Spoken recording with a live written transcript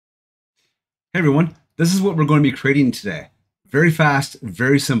Hey everyone, this is what we're going to be creating today. Very fast,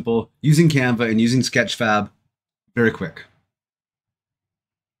 very simple, using Canva and using Sketchfab, very quick.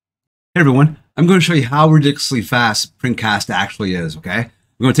 Hey everyone, I'm going to show you how ridiculously fast PrintCAST actually is, okay? I'm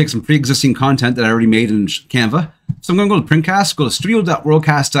going to take some pre-existing content that I already made in Canva. So I'm going to go to PrintCAST, go to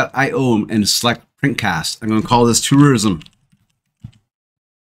studio.worldcast.io and select PrintCAST. I'm going to call this Tourism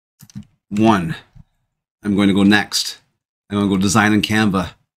 1. I'm going to go next. I'm going to go Design in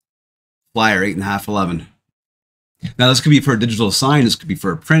Canva. Flyer 8.511. Now this could be for a digital sign. This could be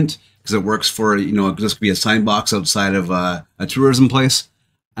for a print because it works for, this could be a sign box outside of a tourism place.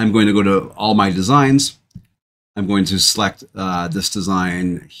 I'm going to go to all my designs. I'm going to select this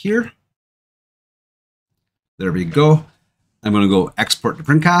design here. There we go. I'm going to go export to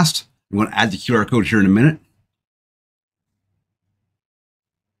PrintCAST. I'm going to add the QR code here in a minute.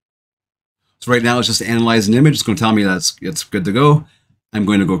 So right now it's just analyze an image. It's going to tell me that it's good to go. I'm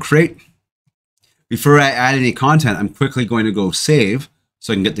going to go create. Before I add any content, I'm quickly going to go save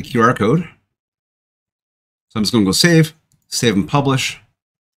so I can get the QR code. So I'm just going to go save and publish.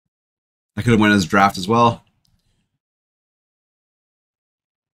 I could have went as draft as well.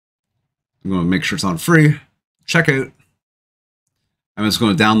 I'm going to make sure it's on free. Checkout. I'm just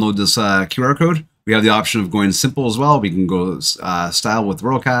going to download this QR code. We have the option of going simple as well. We can go style with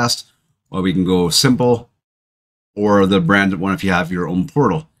WorldCAST, or we can go simple, or the branded one if you have your own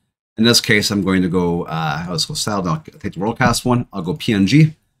portal. In this case, I'm going to go, let's go style. I'll take the WorldCAST one. I'll go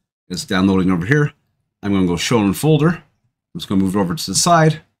PNG. It's downloading over here. I'm going to go show in folder. I'm just going to move it over to the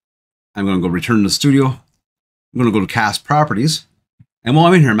side. I'm going to go return to studio. I'm going to go to cast properties. And while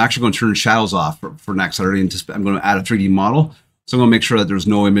I'm in here, I'm actually going to turn shadows off for next. I'm going to add a 3D model. So I'm going to make sure that there's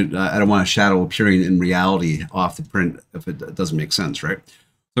no image. I don't want a shadow appearing in reality off the print if it doesn't make sense, right? So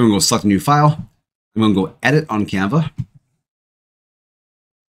I'm going to go select a new file. I'm going to go edit on Canva.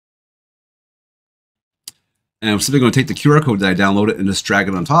 And I'm simply going to take the QR code that I downloaded and just drag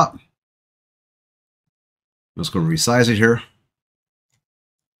it on top. I'm just going to resize it here.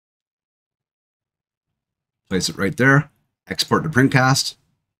 Place it right there. Export to PrintCAST.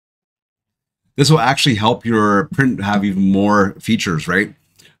 This will actually help your print have even more features, right?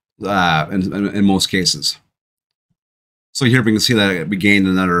 In most cases. So here we can see that we gained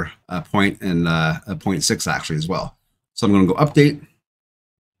another point and a 0.6 actually as well. So I'm going to go update.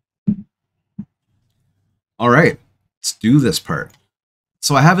 All right, let's do this part.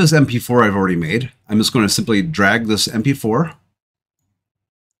 So I have this MP4 I've already made. I'm just going to simply drag this MP4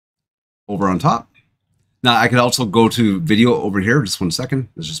 over on top. Now I could also go to video over here. Just 1 second.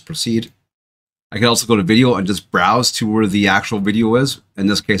 Let's just proceed. I could also go to video and just browse to where the actual video is. In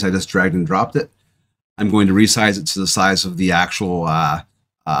this case, I just dragged and dropped it. I'm going to resize it to the size of the actual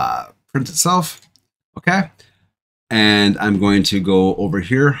print itself. Okay. And I'm going to go over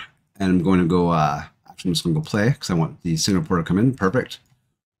here and I'm going to go, I'm just going to go play because I want the Singapore to come in. Perfect.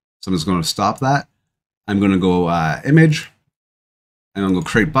 So I'm just going to stop that. I'm going to go image. I'm going to go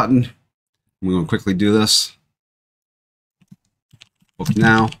create button. I'm going to quickly do this. Book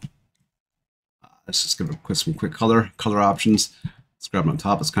now. Let's just give it some quick color options. Let's grab it on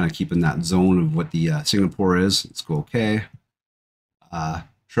top. It's kind of keeping that zone of what the Singapore is. Let's go OK.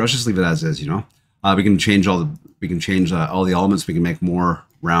 Sure, let's just leave it as is. We can change all the elements. We can make more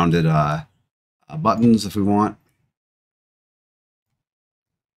rounded buttons if we want.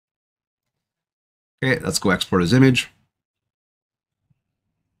 Okay, let's go export as image.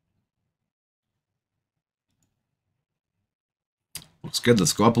 Looks good.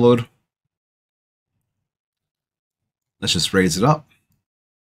 Let's go upload. Let's just raise it up.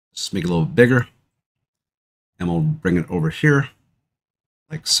 Just make it a little bigger. And we'll bring it over here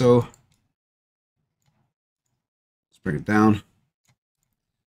like so. Let's bring it down.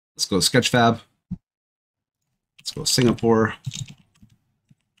 Let's go Sketchfab. Let's go Singapore.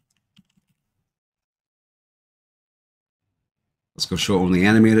 Let's go show only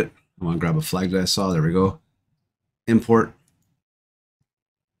animated. I want to grab a flag that I saw. There we go. Import.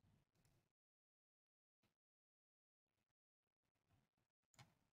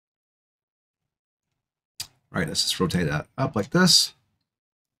 All right, let's just rotate that up like this.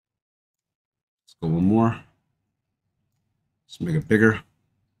 Let's go one more. Let's make it bigger.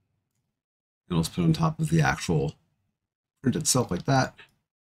 And let's put it on top of the actual print itself like that.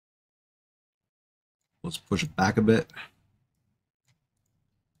 Let's push it back a bit.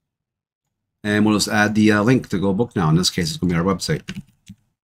 And we'll just add the link to go book now. In this case, it's going to be our website,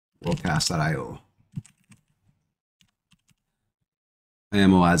 WorldCAST.io.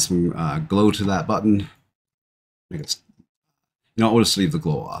 And we'll add some glow to that button. Make it, we'll just leave the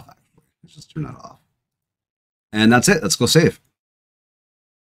glow off, actually. Let's just turn that off. And that's it. Let's go save.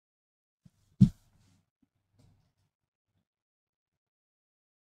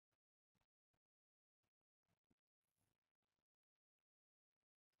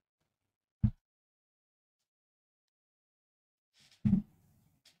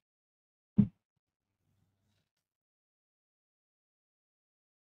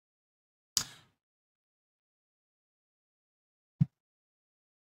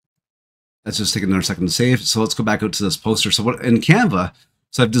 Let's just take another second to save. So let's go back out to this poster. So what in Canva,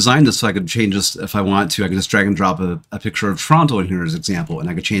 so I've designed this so I could change this if I want to. I can just drag and drop a picture of Toronto in here as an example, and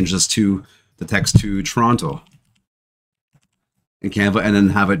I could change this to the text to Toronto in Canva, and then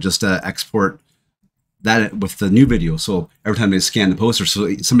have it just export that with the new video. So every time they scan the poster,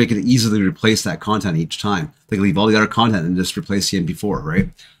 so somebody can easily replace that content each time. They can leave all the other content and just replace the MP4, right?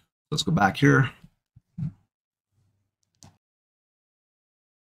 Let's go back here.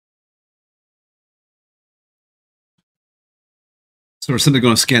 So we're simply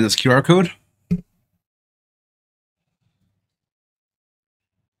going to scan this QR code.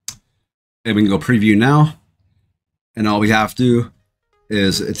 And we can go preview now. And all we have to do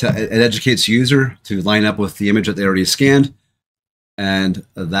is it educates the user to line up with the image that they already scanned. And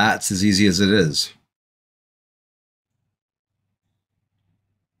that's as easy as it is.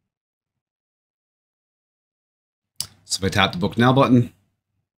 So if I tap the Book Now button,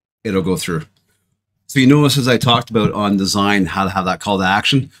 it'll go through. So you notice, as I talked about on design, how to have that call to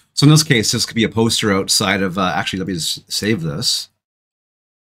action. So in this case, this could be a poster outside of, actually, let me just save this.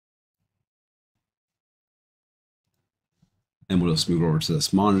 And we'll just move over to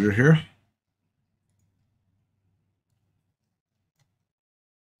this monitor here.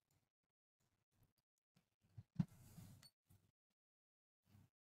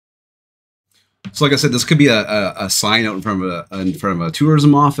 So like I said, this could be a sign out in front of a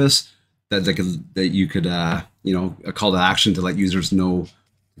tourism office that you could you know, a call to action to let users know,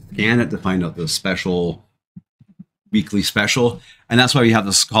 scan it to find out the special weekly special. And that's why we have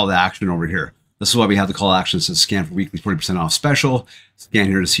this call to action over here. This is why we have the call to action to scan for weekly 40% off special, scan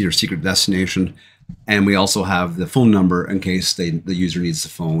here to see your secret destination. And we also have the phone number in case the user needs the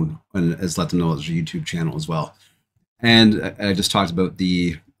phone, and as let them know there's a YouTube channel as well. And I just talked about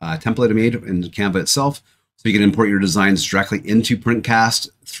the template I made in Canva itself. So you can import your designs directly into PrintCAST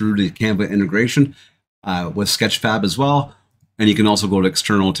through the Canva integration with Sketchfab as well. And you can also go to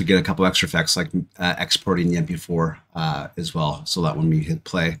external to get a couple extra effects, like exporting the MP4 as well. So that when we hit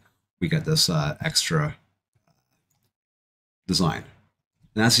play, we get this extra design.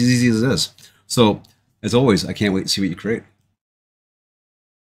 And that's as easy as it is. So as always, I can't wait to see what you create.